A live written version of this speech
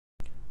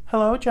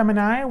Hello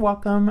Gemini,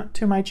 welcome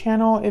to my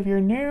channel. If you're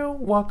new,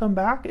 welcome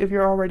back. If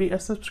you're already a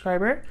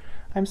subscriber,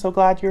 I'm so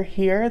glad you're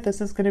here.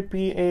 This is going to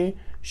be a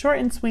short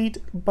and sweet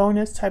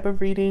bonus type of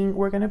reading.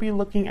 We're going to be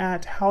looking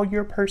at how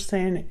your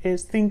person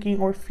is thinking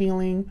or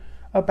feeling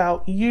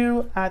about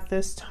you at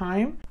this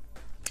time.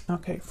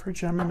 Okay, for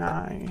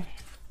Gemini,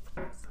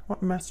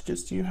 what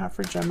messages do you have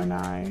for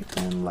Gemini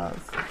in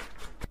love?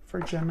 For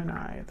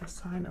Gemini, the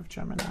sign of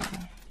Gemini.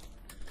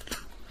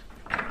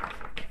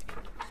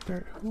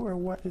 Spirit, who or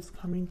what is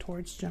coming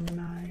towards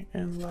Gemini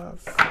in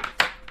love?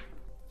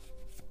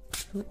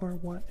 Who or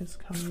what is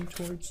coming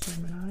towards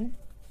Gemini?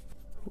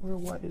 Who or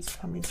what is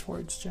coming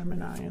towards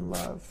Gemini in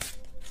love?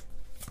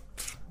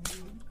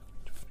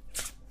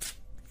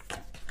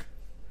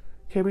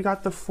 Okay, we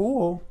got the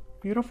Fool.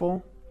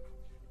 Beautiful.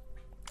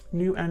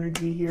 New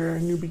energy here,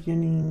 new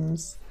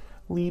beginnings,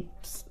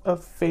 leaps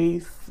of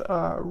faith,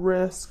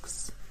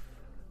 risks.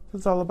 This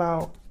is all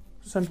about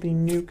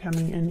something new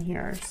coming in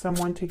here.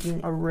 Someone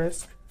taking a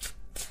risk.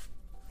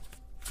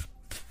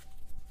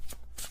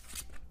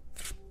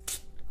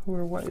 Who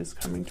or what is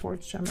coming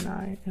towards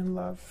Gemini in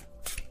love?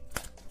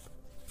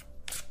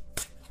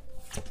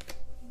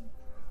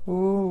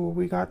 Ooh,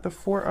 we got the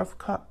Four of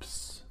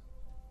Cups.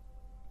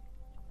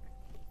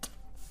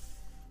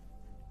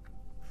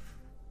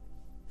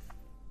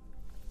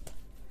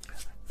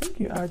 I think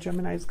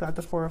Gemini's got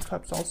the Four of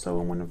Cups also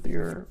in one of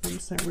your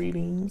recent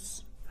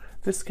readings.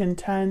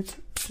 Discontent,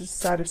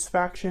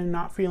 dissatisfaction,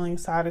 not feeling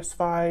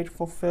satisfied,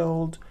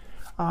 fulfilled.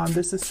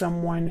 This is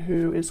someone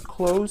who is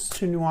closed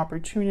to new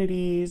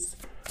opportunities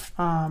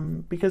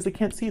because they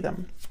can't see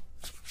them.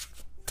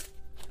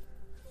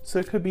 So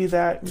it could be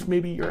that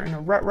maybe you're in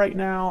a rut right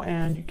now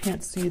and you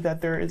can't see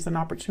that there is an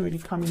opportunity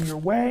coming your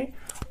way,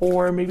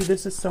 or maybe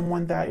this is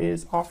someone that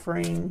is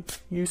offering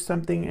you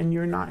something and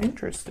you're not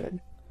interested.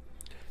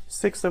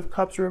 Six of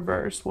Cups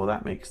reversed. Well,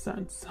 that makes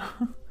sense.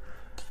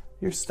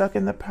 You're stuck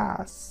in the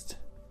past.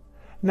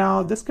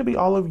 Now, this could be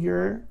all of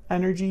your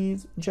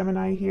energies,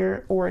 Gemini,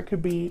 here, or it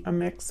could be a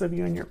mix of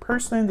you and your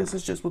person. This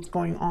is just what's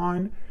going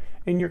on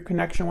in your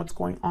connection, what's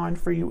going on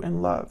for you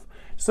in love.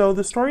 So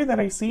the story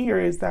that I see here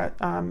is that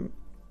the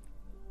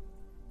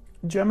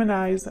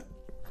Geminis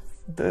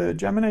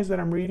that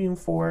I'm reading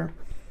for,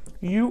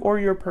 you or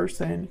your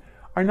person,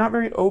 are not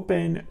very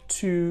open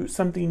to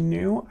something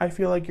new. I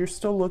feel like you're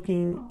still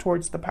looking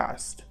towards the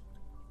past.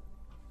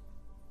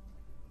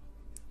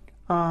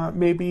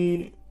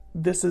 Maybe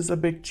this is a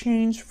big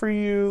change for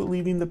you,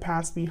 leaving the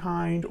past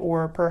behind,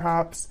 or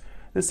perhaps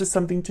this is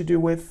something to do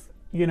with,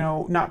 you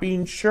know, not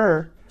being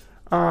sure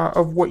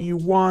of what you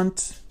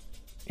want,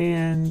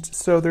 and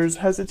so there's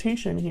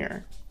hesitation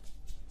here.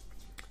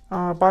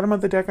 Bottom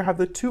of the deck, I have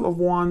the Two of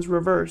Wands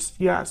reversed.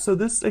 Yeah, so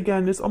this,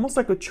 again, is almost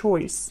like a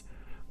choice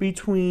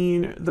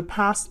between the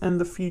past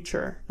and the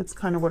future. It's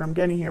kind of what I'm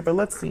getting here, but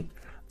let's see.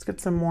 Let's get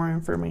some more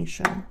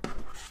information.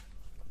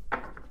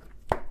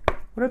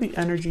 What are the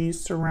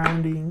energies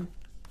surrounding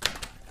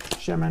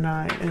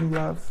Gemini in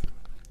love?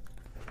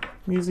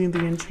 I'm using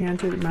the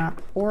Enchanted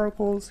Map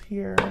oracles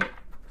here.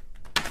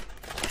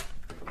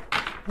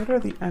 What are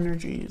the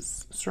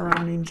energies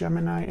surrounding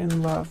Gemini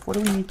in love? What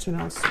do we need to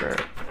know,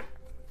 Spirit,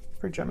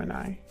 for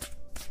Gemini?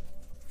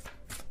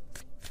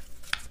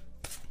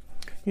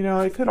 You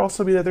know, it could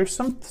also be that there's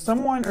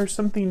someone or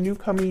something new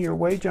coming your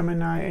way,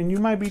 Gemini, and you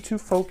might be too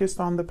focused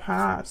on the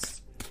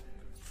past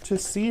to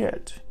see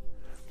it.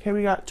 Okay,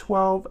 we got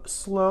 12,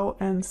 slow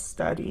and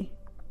steady.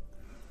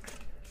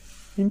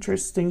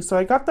 Interesting. So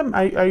I got them,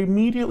 I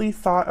immediately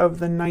thought of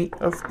the Knight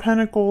of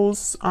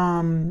Pentacles,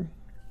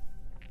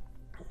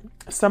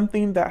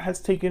 something that has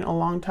taken a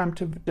long time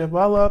to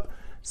develop,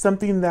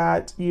 something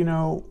that, you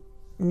know,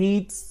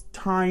 needs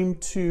time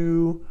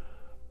to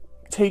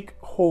take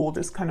hold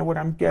is kind of what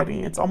I'm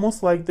getting. It's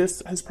almost like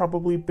this has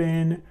probably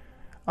been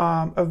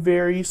a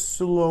very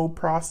slow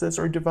process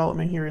or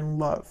development here in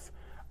love.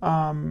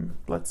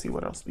 Let's see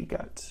what else we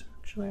get.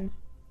 Actually,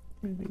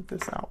 let me leave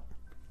this out.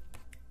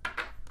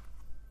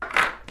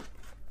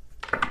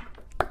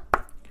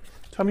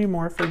 Tell me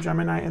more for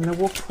Gemini, and then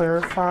we'll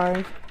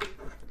clarify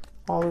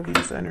all of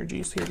these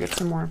energies here, get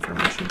some more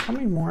information. Tell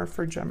me more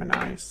for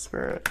Gemini,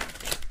 Spirit.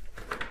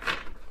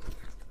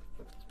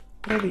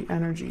 What are the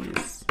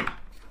energies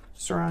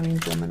surrounding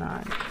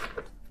Gemini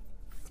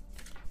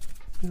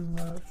in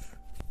love?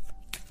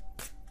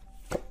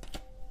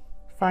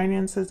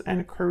 Finances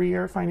and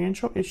career.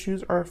 Financial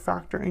issues are a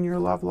factor in your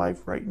love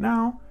life right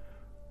now.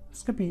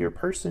 This could be your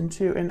person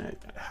too. And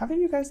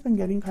haven't you guys been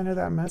getting kind of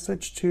that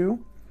message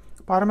too?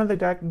 Bottom of the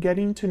deck,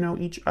 getting to know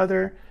each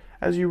other.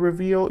 As you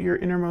reveal your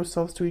innermost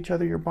selves to each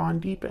other, your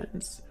bond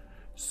deepens.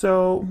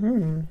 So,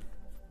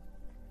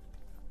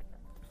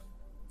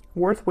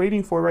 worth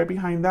waiting for right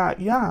behind that.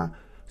 Yeah,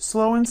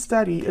 slow and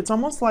steady. It's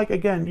almost like,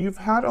 again, you've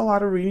had a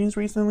lot of readings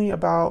recently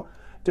about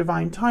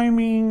divine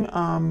timing,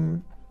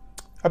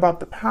 about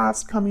the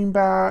past coming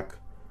back.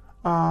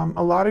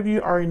 A lot of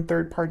you are in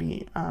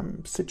third-party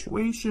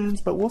situations,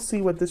 but we'll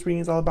see what this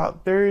reading is all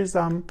about. There's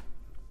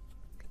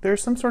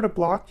some sort of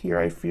block here,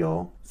 I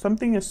feel.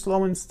 Something is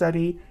slow and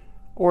steady,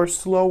 or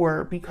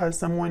slower because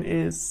someone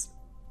is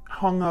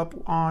hung up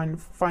on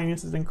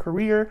finances and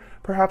career.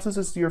 Perhaps this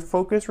is your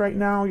focus right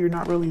now. You're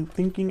not really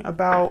thinking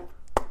about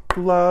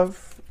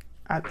love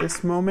at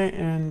this moment,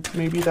 and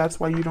maybe that's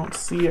why you don't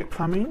see it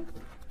coming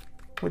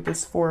with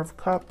this Four of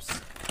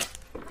Cups.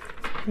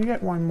 Let me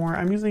get one more.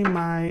 I'm using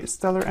my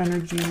Stellar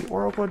Energy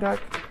Oracle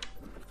deck.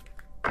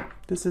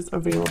 This is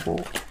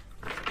available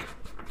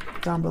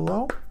down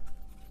below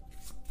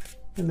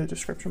in the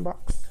description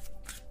box.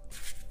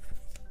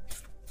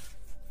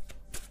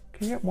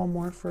 Can you get one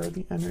more for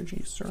the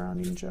energy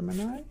surrounding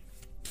Gemini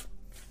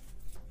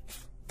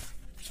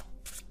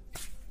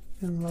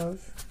in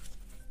love?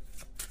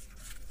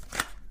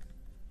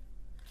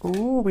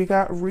 Ooh, we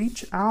got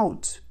reach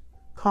out.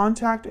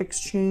 Contact,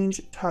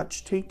 exchange,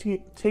 touch. Take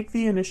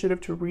the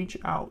initiative to reach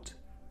out.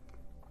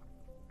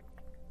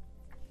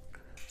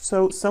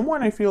 So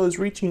someone I feel is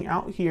reaching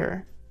out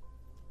here.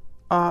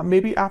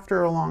 Maybe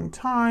after a long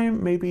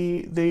time.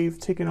 Maybe they've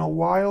taken a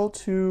while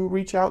to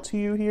reach out to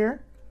you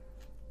here.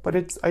 But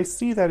I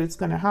see that it's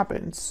going to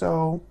happen.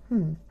 So,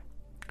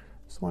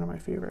 it's one of my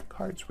favorite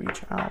cards,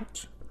 reach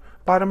out.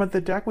 Bottom of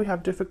the deck, we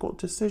have difficult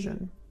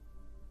decision.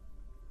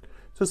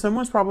 So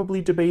someone's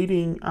probably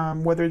debating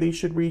whether they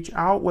should reach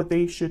out, what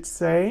they should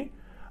say.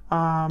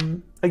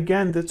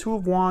 Again, the Two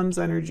of Wands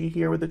energy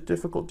here with a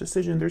difficult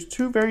decision. There's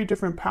two very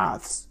different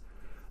paths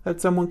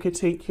that someone could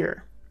take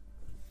here.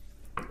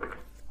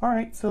 All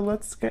right, so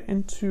let's get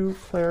into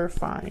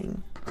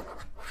clarifying.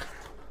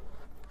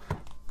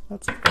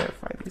 Let's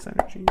clarify these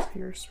energies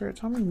here. Spirit,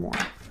 tell me more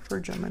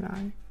for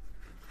Gemini.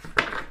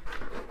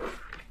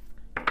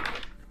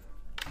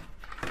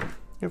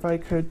 If I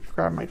could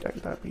grab my deck,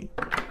 that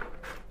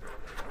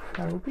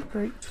would be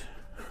great.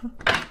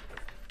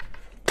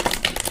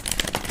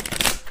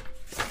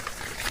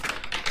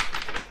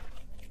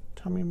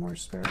 Tell me more,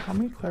 Spirit. Help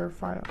me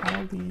clarify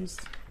all these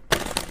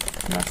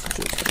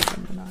messages for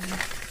Gemini.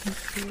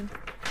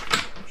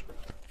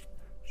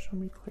 Show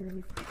me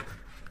clearly.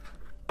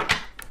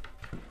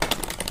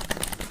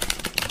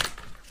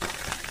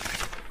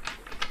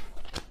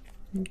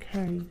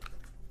 Okay,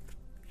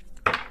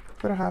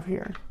 what I have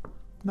here,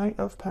 Knight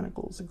of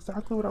Pentacles,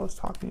 exactly what I was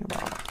talking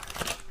about.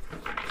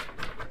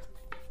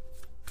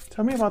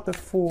 Tell me about the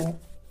Fool.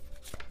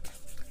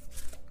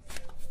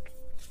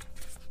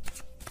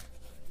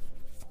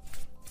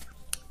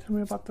 Tell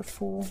me about the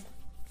Fool.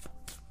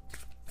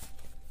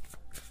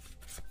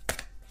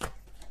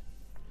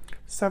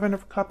 Seven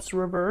of Cups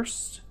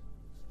reversed.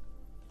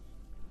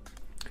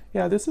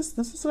 Yeah, this is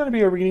going to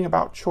be a reading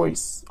about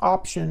choice,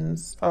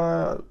 options,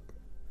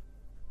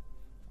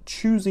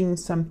 choosing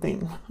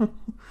something.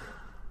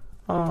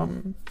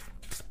 Tell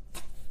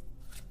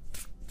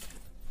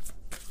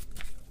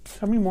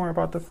me more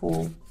about the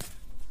Fool.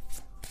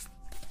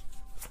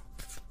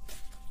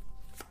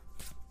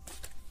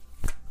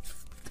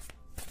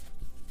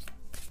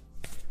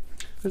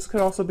 This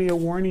could also be a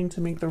warning to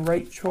make the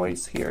right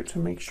choice here, to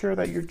make sure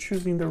that you're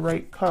choosing the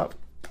right cup.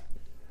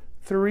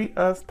 Three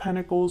of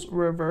Pentacles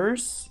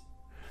reverse.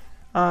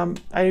 I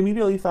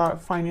immediately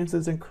thought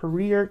finances and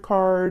career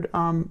card,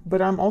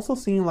 but I'm also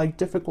seeing like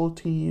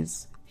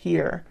difficulties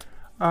here.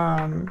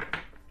 There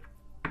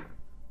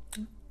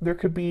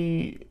could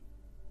be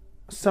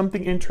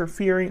something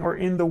interfering or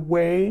in the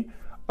way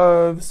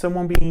of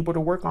someone being able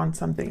to work on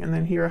something. And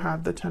then here I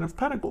have the Ten of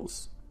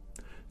Pentacles.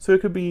 So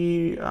it could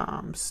be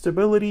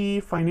stability,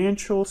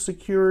 financial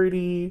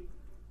security,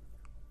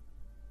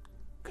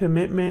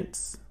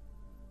 commitments,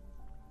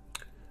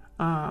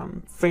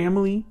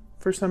 family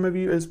for some of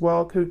you as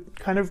well. Could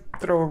kind of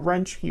throw a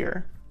wrench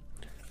here.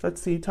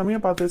 Let's see. Tell me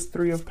about this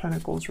Three of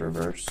Pentacles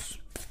reverse.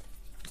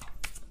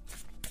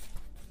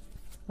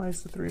 Why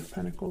is the Three of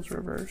Pentacles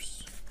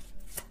reverse?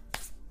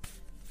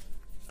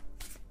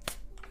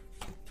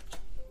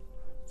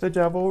 The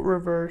Devil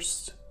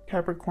reversed,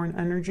 Capricorn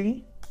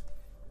energy.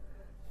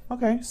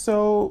 Okay,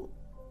 so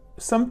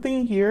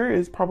something here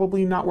is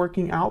probably not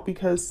working out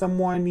because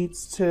someone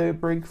needs to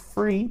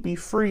be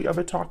free of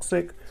a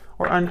toxic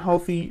or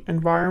unhealthy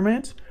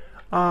environment.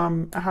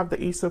 I have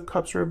the Ace of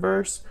Cups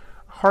reverse,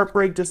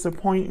 heartbreak,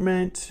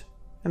 disappointment,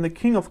 and the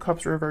King of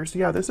Cups reverse.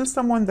 Yeah, this is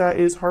someone that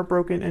is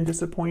heartbroken and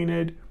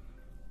disappointed,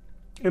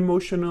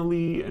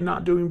 emotionally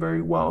not doing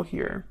very well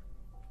here.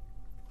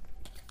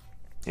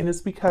 And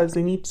it's because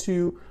they need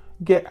to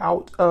get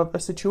out of a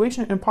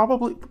situation, and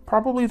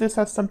probably this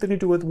has something to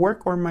do with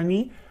work or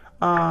money.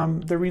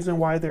 The reason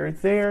why they're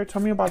there.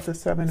 Tell me about the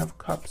Seven of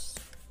Cups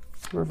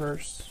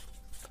reverse.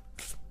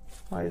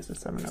 Why is the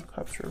Seven of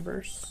Cups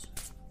reverse?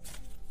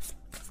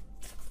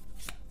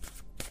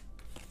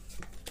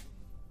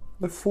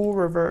 The Fool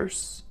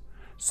reverse.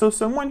 So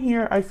someone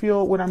here, I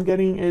feel what I'm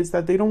getting is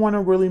that they don't want to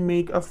really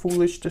make a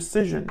foolish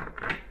decision.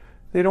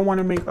 They don't want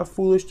to make a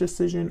foolish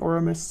decision or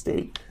a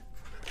mistake.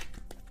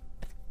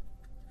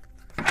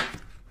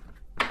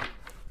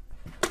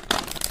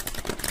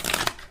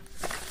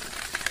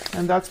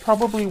 And that's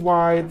probably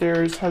why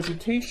there's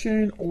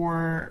hesitation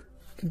or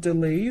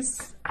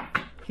delays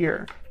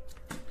here.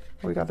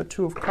 We got the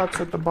Two of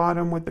Cups at the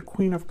bottom with the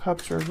Queen of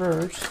Cups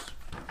reversed.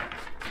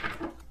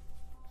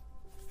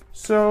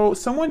 So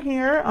someone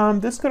here,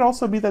 this could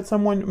also be that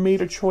someone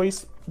made a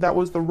choice that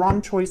was the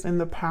wrong choice in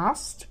the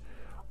past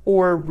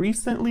or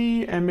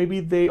recently, and maybe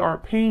they are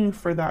paying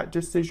for that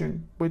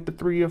decision with the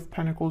Three of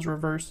Pentacles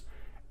reverse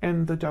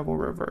and the Devil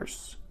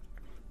reverse.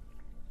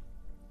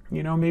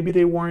 You know, maybe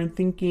they weren't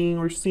thinking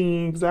or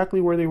seeing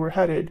exactly where they were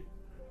headed,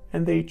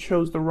 and they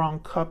chose the wrong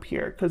cup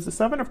here. Because the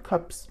Seven of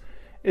Cups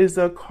is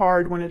a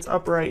card, when it's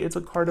upright, it's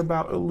a card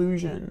about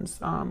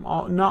illusions.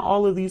 Not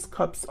all of these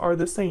cups are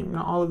the same.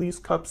 Not all of these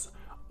cups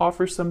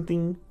offer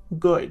something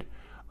good.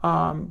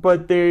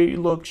 But they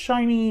look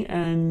shiny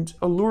and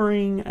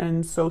alluring,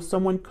 and so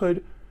someone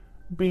could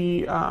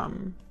be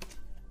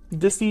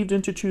deceived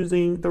into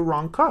choosing the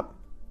wrong cup.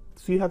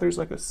 See how there's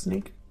like a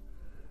snake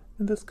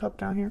in this cup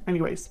down here?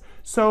 Anyways,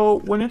 so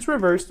when it's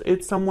reversed,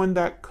 it's someone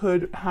that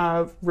could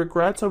have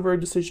regrets over a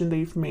decision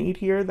they've made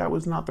here that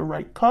was not the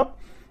right cup,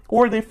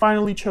 or they've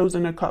finally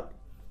chosen a cup.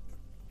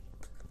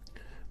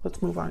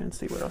 Let's move on and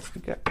see what else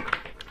we get.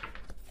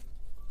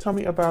 Tell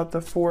me about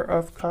the Four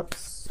of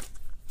Cups.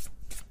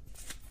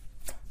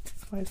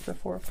 Why is the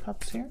Four of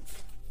Cups here?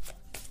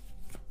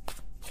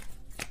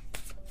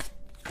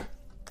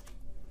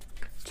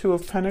 Two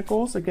of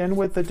Pentacles, again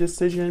with the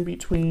decision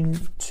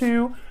between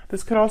two.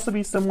 This could also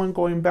be someone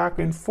going back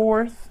and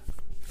forth,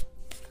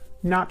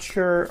 not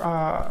sure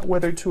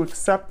whether to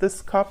accept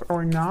this cup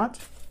or not,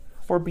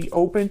 or be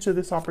open to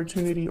this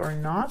opportunity or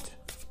not.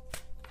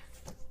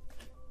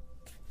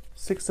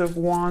 Six of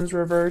Wands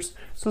reverse.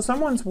 So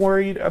someone's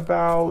worried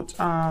about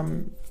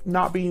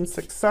not being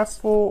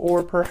successful,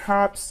 or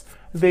perhaps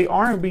they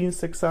aren't being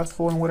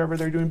successful in whatever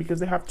they're doing because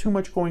they have too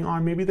much going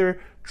on. Maybe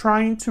they're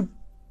trying to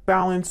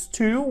balance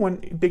two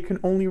when they can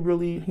only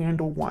really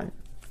handle one.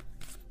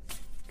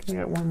 Can I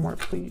get one more,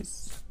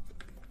 please,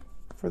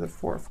 for the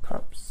Four of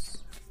Cups?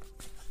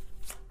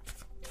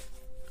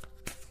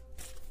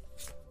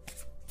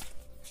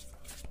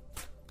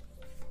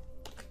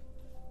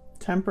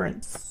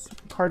 Temperance,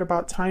 card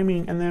about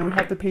timing, and then we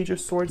have the Page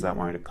of Swords that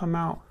wanted to come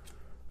out.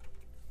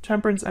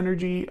 Temperance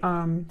energy,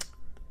 sign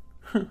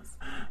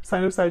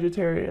of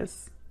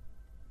Sagittarius.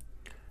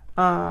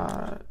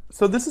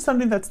 So this is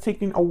something that's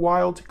taking a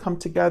while to come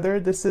together.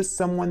 This is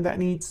someone that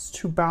needs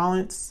to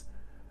balance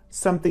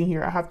something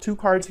here. I have two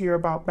cards here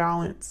about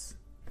balance.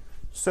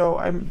 So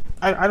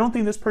I don't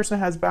think this person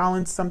has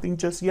balanced something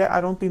just yet.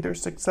 I don't think they're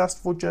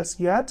successful just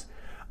yet.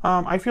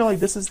 I feel like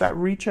this is that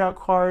reach out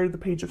card, the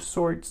Page of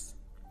Swords.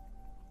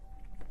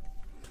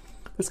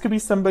 This could be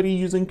somebody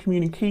using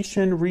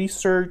communication,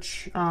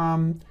 research.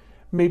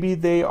 Maybe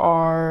they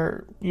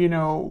are, you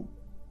know,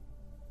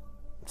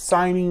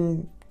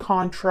 signing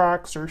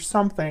contracts or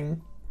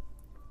something,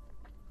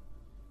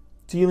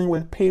 dealing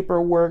with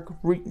paperwork,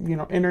 you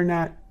know,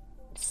 internet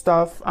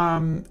stuff,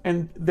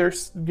 and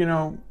there's, you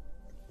know,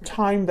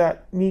 time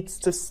that needs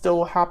to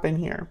still happen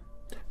here.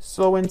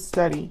 Slow and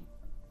steady.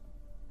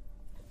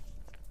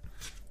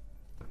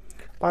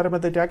 Bottom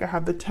of the deck, I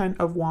have the Ten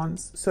of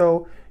Wands.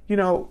 So, you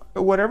know,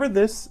 whatever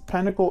this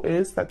pentacle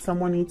is that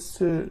someone needs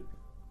to,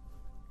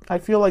 I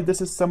feel like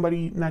this is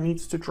somebody that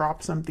needs to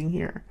drop something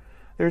here.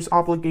 There's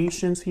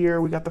obligations here.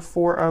 We got the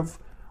Four of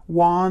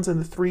Wands and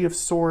the Three of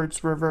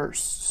Swords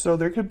reversed. So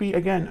there could be,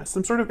 again,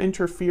 some sort of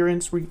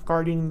interference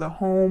regarding the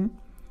home,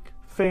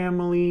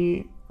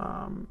 family,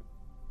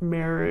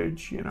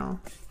 marriage, you know.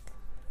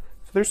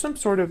 So there's some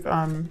sort of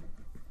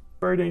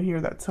burden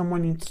here that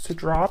someone needs to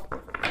drop.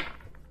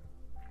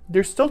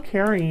 They're still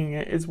carrying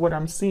it is what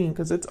I'm seeing,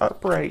 because it's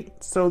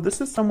upright. So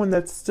this is someone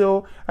that's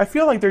still, I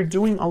feel like they're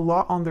doing a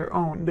lot on their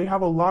own. They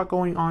have a lot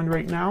going on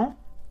right now,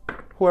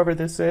 whoever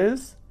this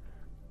is.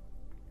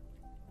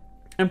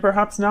 And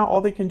perhaps now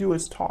all they can do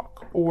is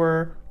talk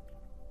or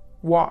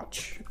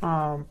watch,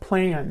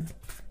 plan.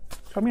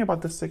 Tell me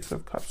about the Six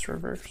of Cups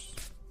reverse.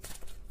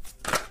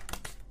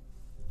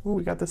 Ooh,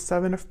 we got the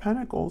Seven of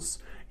Pentacles.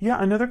 Yeah,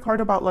 another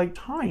card about like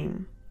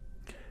time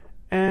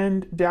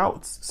and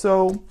doubts.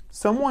 So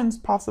someone's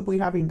possibly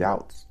having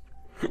doubts,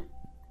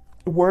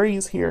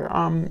 worries here,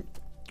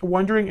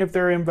 wondering if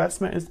their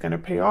investment is going to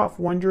pay off,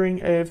 wondering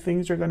if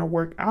things are going to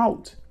work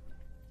out,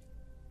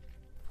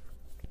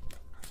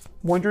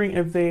 wondering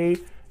if they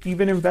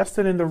even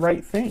invested in the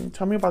right thing.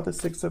 Tell me about the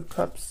Six of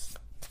Cups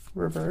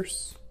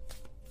reverse.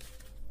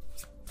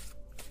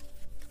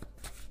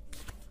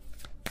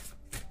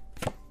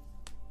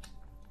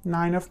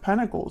 Nine of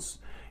Pentacles.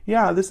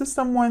 Yeah, this is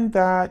someone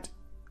that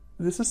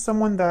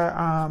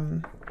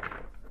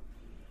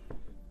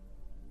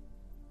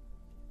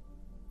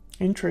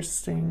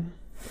interesting.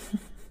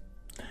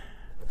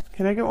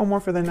 Can I get one more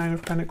for the Nine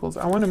of Pentacles?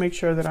 I want to make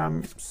sure that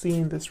I'm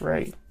seeing this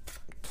right.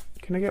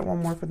 Can I get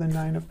one more for the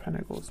Nine of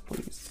Pentacles,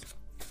 please?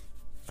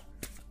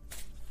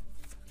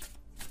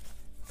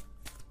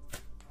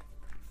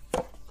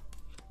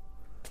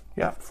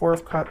 Yeah, Four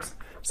of Cups.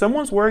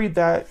 Someone's worried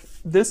that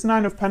this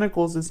Nine of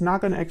Pentacles is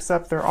not going to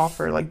accept their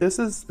offer. Like this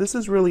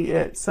is really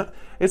it. So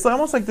it's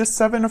almost like this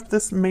Seven of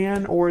this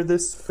man or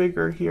this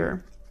figure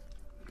here.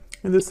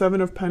 And the Seven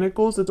of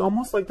Pentacles, it's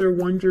almost like they're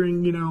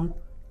wondering, you know,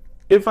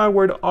 if I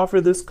were to offer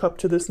this cup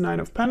to this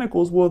Nine of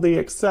Pentacles, will they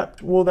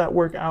accept? Will that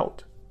work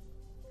out?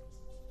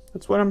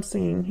 That's what I'm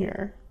seeing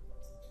here.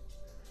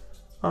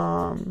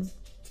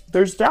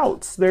 There's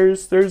doubts.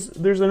 There's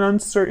an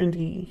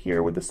uncertainty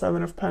here with the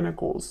Seven of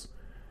Pentacles.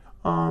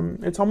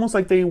 It's almost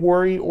like they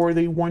worry or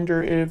they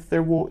wonder if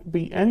there will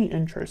be any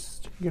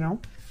interest, you know?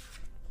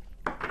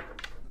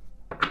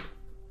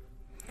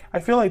 I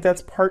feel like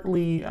that's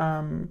partly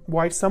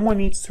why someone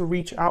needs to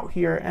reach out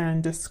here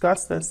and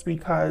discuss this,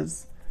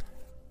 because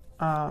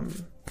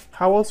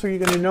how else are you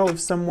going to know if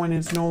someone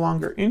is no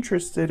longer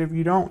interested if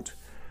you don't?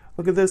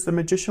 Look at this, the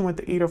Magician with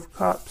the Eight of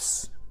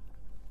Cups.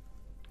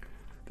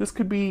 This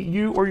could be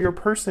you or your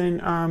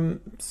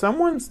person.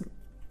 Someone's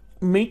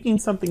making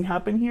something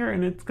happen here,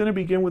 and it's going to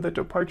begin with a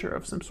departure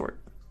of some sort.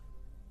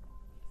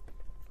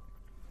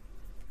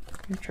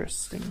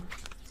 Interesting.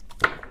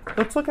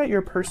 Let's look at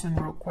your person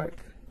real quick.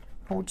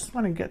 I just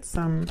want to get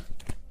some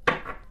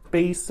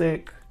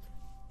basic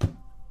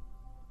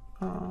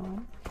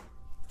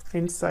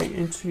insight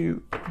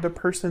into the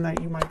person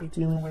that you might be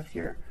dealing with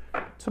here.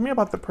 Tell me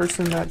about the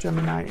person that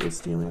Gemini is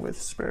dealing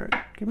with, Spirit.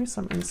 Give me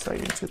some insight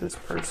into this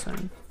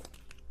person.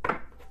 Give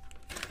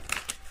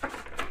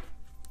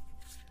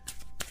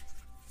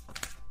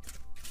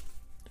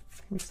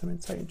me some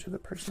insight into the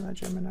person that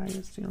Gemini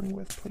is dealing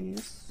with,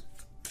 please.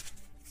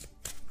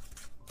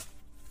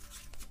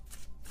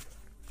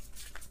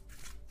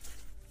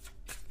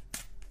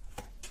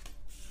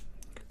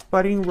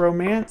 Budding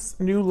romance,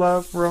 new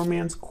love,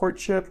 romance,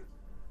 courtship.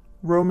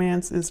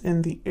 Romance is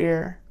in the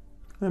air.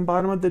 Then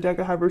bottom of the deck,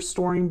 I have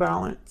restoring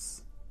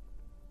balance.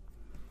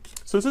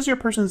 So this is your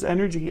person's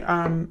energy.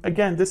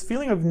 Again, this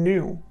feeling of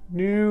new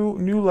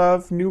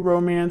love, new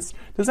romance.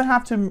 Doesn't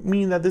have to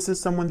mean that this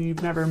is someone that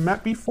you've never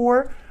met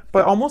before,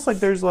 but almost like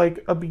there's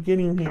like a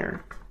beginning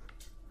here.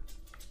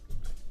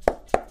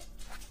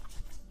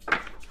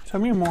 Tell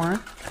me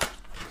more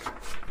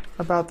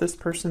about this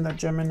person that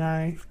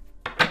Gemini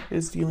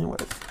is dealing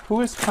with.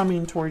 Who is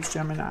coming towards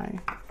Gemini,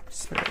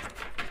 Spirit?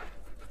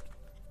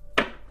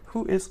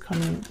 Who is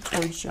coming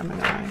towards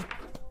Gemini?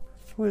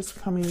 Who is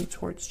coming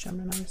towards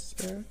Gemini,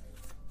 Spirit?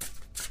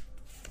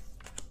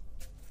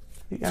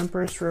 The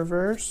Empress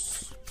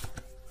reverse.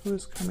 Who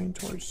is coming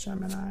towards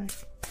Gemini?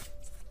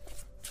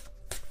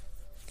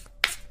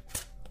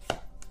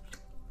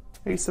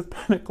 Ace of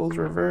Pentacles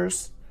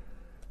reverse.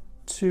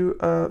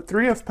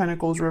 Three of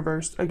Pentacles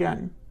reversed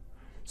again.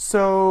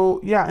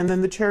 So yeah, and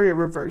then the Chariot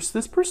reverse.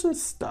 This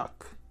person's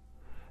stuck.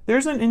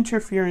 There's an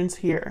interference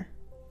here.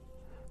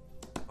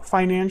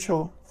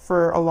 Financial.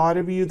 For a lot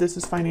of you, this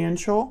is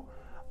financial.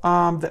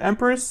 The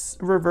Empress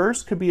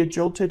reverse could be a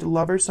jilted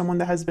lover, someone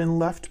that has been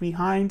left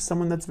behind,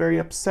 someone that's very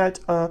upset,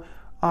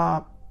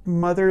 a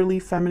motherly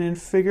feminine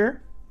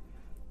figure.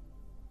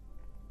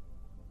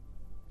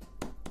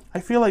 I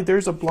feel like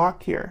there's a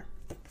block here,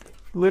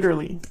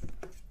 literally.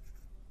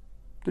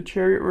 The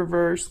Chariot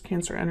reverse,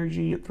 Cancer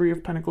energy, Three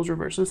of Pentacles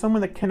reverse. So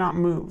someone that cannot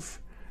move.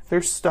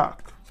 They're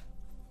stuck.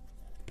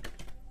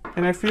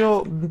 And I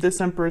feel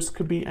this Empress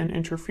could be an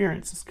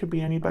interference. This could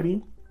be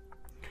anybody.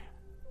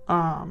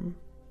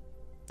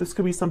 This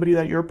could be somebody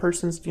that your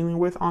person's dealing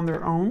with on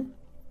their own.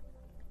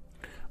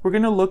 We're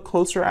going to look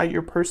closer at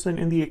your person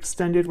in the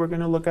extended. We're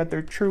going to look at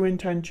their true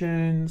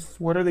intentions.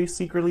 What are they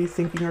secretly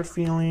thinking or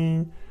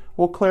feeling?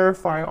 We'll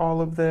clarify all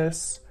of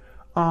this.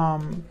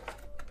 And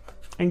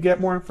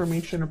get more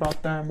information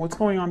about them, what's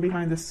going on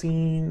behind the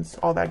scenes,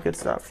 all that good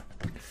stuff.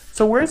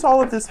 So where's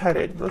all of this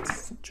headed?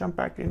 Let's jump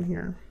back in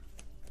here.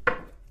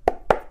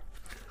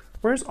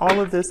 Where's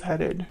all of this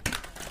headed?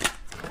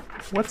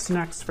 What's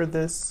next for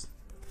this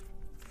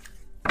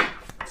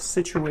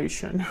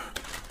situation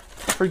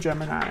for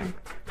Gemini?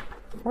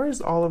 Where's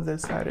all of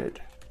this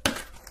headed?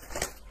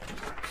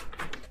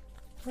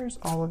 Where's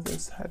all of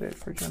this headed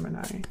for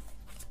Gemini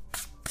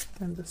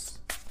and this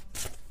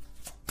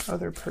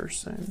other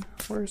person?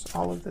 Where's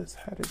all of this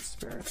headed,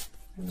 Spirit,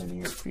 in the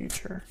near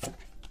future?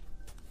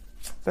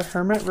 The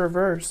Hermit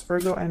reverse,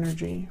 Virgo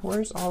energy.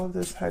 Where's all of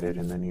this headed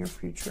in the near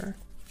future?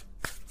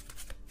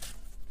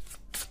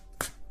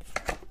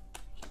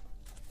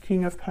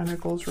 King of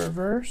Pentacles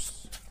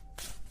reverse.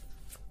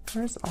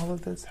 Where's all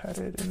of this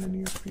headed in the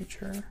near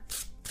future?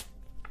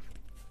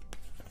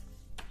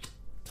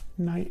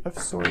 Knight of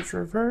Swords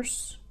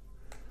reverse.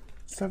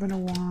 Seven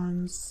of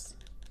Wands.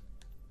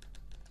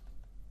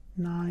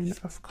 Nine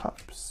of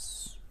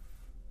Cups.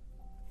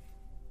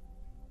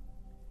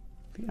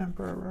 The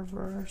Emperor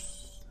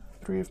reverse.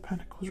 Three of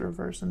Pentacles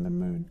reverse, and the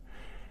Moon.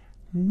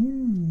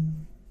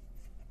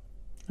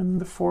 And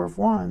the Four of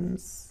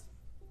Wands.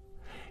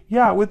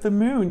 Yeah, with the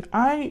Moon,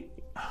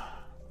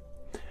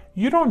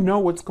 you don't know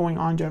what's going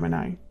on,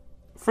 Gemini.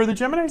 For the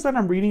Geminis that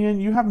I'm reading in,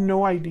 you have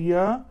no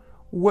idea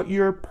what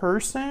your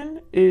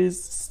person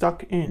is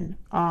stuck in.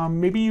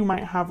 Maybe you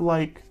might have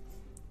like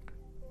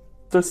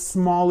the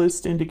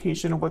smallest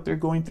indication of what they're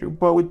going through.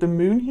 But with the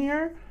Moon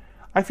here,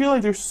 I feel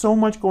like there's so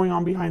much going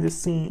on behind the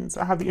scenes.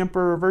 I have the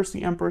Emperor reverse,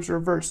 the Empress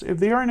reverse. If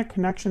they are in a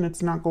connection,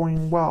 it's not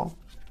going well.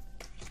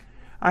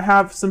 I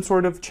have some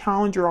sort of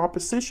challenge or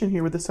opposition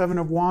here with the Seven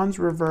of Wands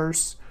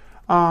reverse,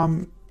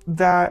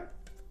 that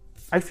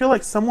I feel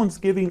like someone's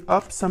giving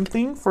up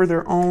something for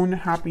their own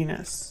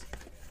happiness.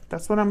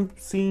 That's what I'm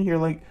seeing here.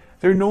 Like,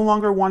 they're no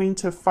longer wanting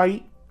to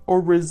fight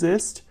or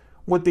resist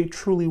what they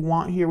truly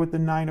want here with the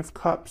Nine of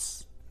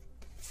Cups.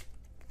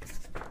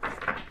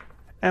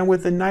 And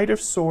with the Knight of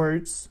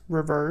Swords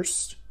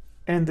reversed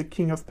and the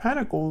King of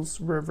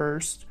Pentacles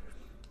reversed,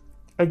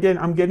 again,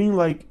 I'm getting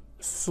like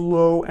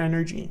slow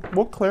energy.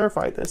 We'll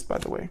clarify this, by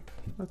the way.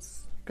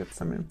 Let's get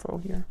some info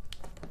here.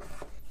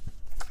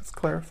 Let's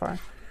clarify.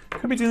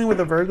 Could be dealing with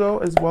a Virgo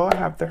as well. I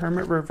have the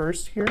Hermit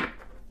reversed here.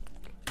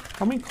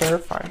 Help me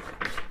clarify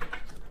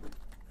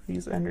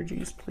these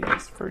energies,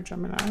 please, for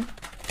Gemini.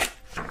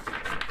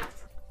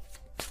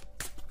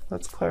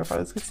 Let's clarify.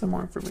 Let's get some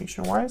more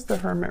information. Why is the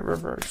Hermit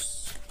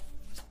reversed?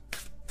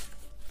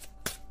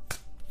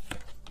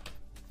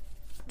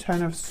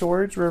 Ten of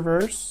Swords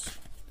reverse.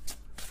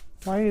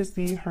 Why is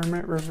the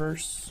Hermit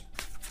reverse?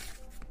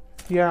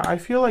 Yeah, I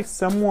feel like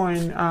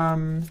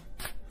someone,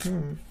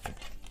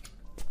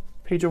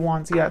 Page of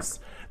Wands, yes.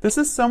 This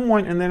is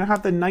someone, and then I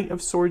have the Knight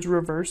of Swords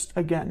reversed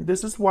again.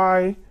 This is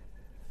why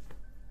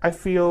I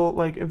feel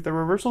like if the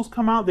reversals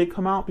come out, they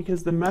come out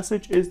because the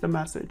message is the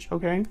message,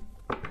 okay?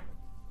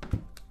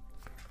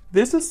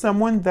 This is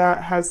someone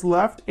that has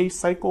left a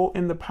cycle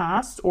in the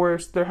past, or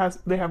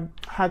they have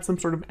had some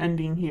sort of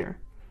ending here.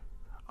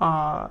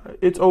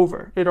 It's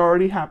over. It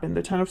already happened.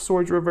 The Ten of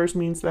Swords reverse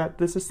means that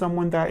this is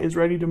someone that is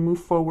ready to move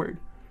forward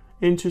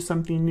into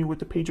something new with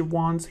the Page of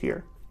Wands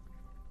here.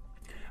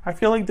 I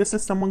feel like this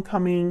is someone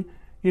coming,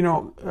 you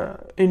know,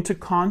 into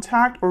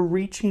contact or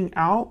reaching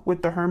out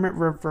with the Hermit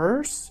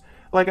reverse,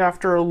 like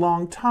after a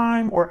long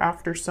time, or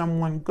after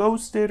someone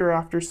ghosted, or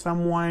after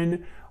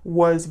someone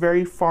was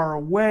very far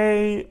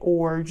away,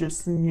 or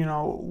just, you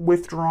know,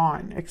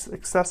 withdrawn,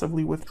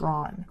 excessively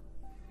withdrawn.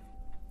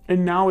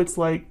 And now it's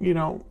like, you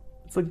know,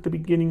 it's like the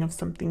beginning of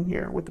something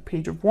here with the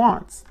Page of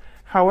Wands.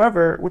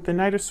 However, with the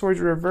Knight of Swords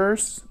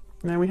reverse,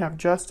 and then we have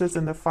Justice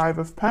and the Five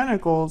of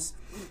Pentacles,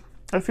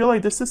 I feel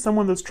like this is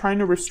someone that's trying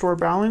to restore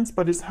balance,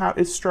 but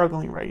is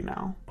struggling right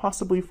now,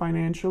 possibly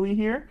financially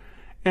here.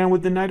 And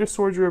with the Knight of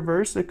Swords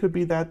reverse, it could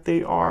be that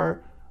they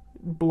are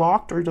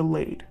blocked or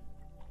delayed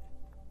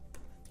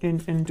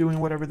in doing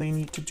whatever they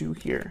need to do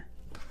here.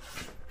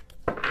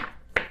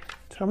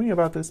 Tell me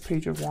about this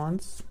Page of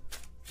Wands.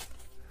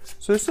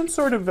 So there's some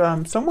sort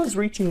of, someone's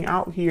reaching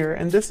out here,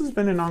 and this has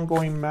been an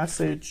ongoing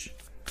message.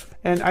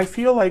 And I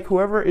feel like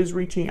whoever is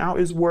reaching out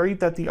is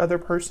worried that the other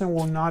person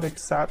will not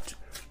accept,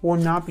 will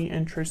not be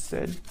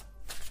interested.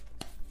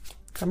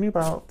 Tell me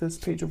about this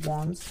Page of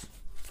Wands.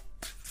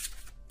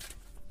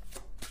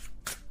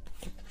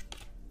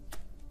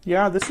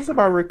 Yeah, this is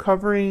about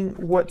recovering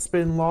what's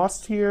been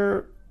lost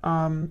here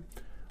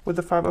with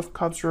the Five of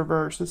Cups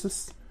reverse.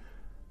 This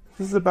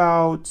is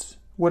about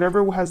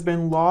whatever has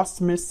been lost,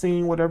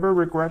 missing, whatever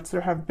regrets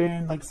there have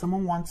been. Like,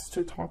 someone wants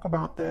to talk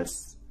about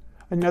this.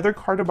 Another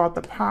card about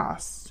the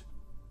past.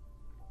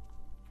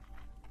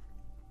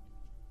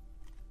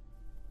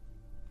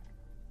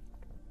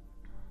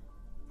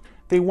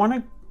 They want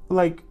to,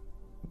 like,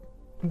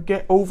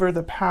 get over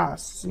the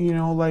past, you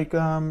know, like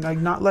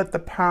not let the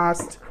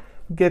past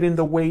get in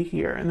the way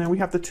here. And then we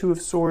have the Two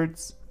of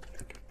Swords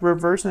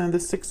reverse, and then the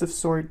Six of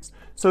Swords.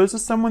 So this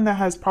is someone that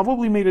has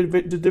probably made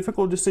a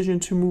difficult decision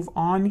to move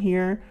on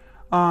here,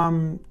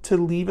 to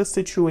leave a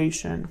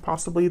situation,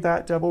 possibly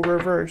that Devil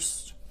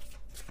reversed.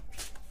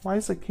 Why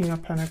is the King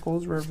of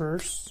Pentacles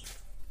reversed?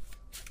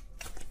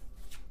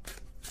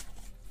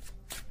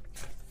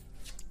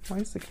 Why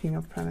is the King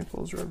of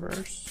Pentacles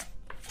reversed?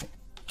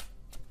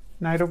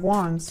 Knight of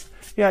Wands.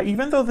 Yeah,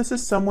 even though this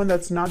is someone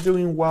that's not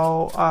doing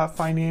well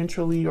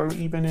financially, or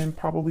even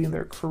probably in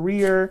their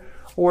career,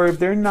 or if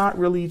they're not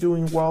really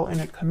doing well in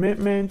a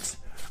commitment,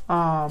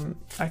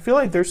 I feel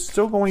like they're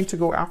still going to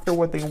go after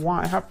what they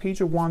want. I have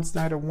Page of Wands,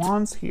 Knight of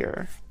Wands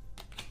here.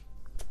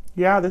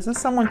 Yeah, this is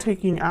someone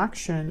taking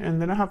action, and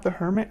then I have the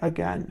Hermit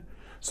again.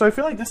 So I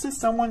feel like this is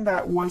someone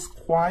that was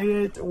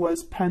quiet,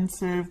 was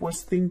pensive,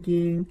 was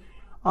thinking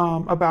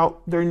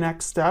about their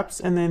next steps,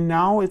 and then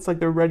now it's like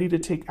they're ready to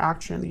take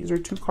action. These are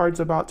two cards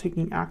about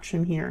taking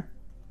action here.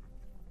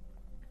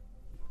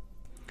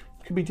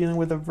 Could be dealing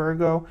with a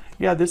Virgo.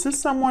 Yeah, this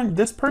is someone,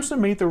 this person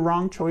made the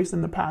wrong choice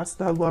in the past.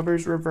 The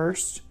Lovers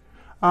reversed.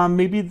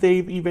 Maybe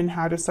they've even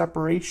had a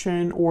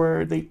separation,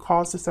 or they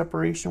caused a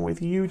separation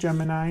with you,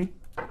 Gemini.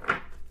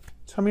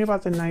 Tell me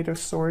about the Knight of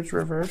Swords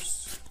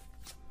reverse.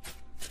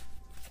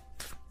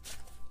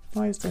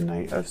 Why is the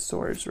Knight of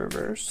Swords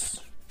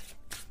reverse?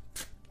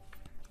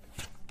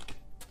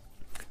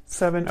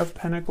 Seven of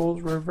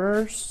Pentacles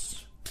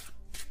reverse.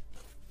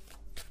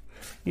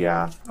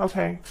 Yeah,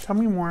 okay. Tell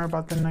me more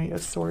about the Knight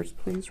of Swords,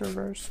 please,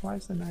 reverse. Why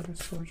is the Knight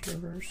of Swords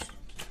reverse?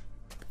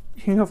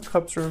 King of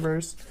Cups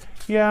reverse.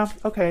 Yeah,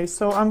 okay.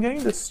 So I'm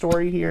getting this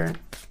story here.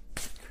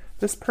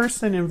 This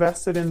person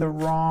invested in the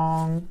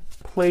wrong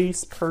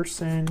place,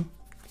 person,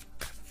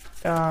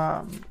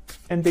 and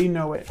they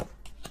know it.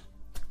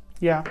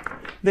 Yeah,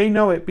 they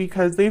know it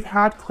because they've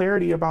had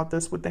clarity about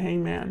this with the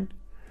Hangman.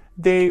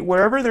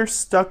 Wherever they're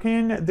stuck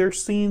in, they're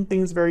seeing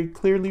things very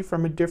clearly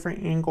from a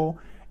different angle.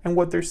 And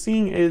what they're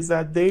seeing is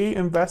that they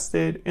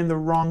invested in the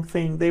wrong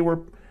thing. They were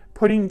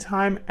putting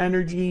time,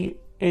 energy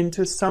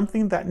into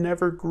something that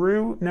never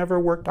grew, never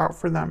worked out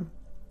for them.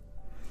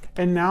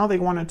 And now they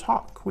want to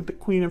talk with the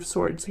Queen of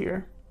Swords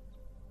here.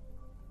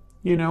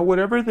 You know,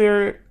 whatever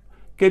they're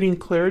getting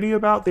clarity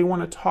about, they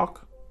want to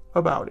talk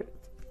about it.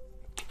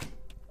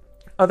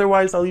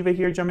 Otherwise, I'll leave it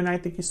here, Gemini.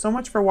 Thank you so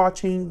much for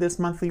watching this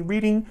monthly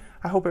reading.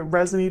 I hope it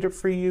resonated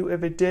for you.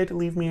 If it did,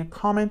 leave me a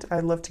comment.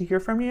 I'd love to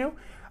hear from you.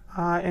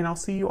 And I'll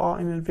see you all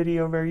in a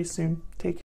video very soon. Take care.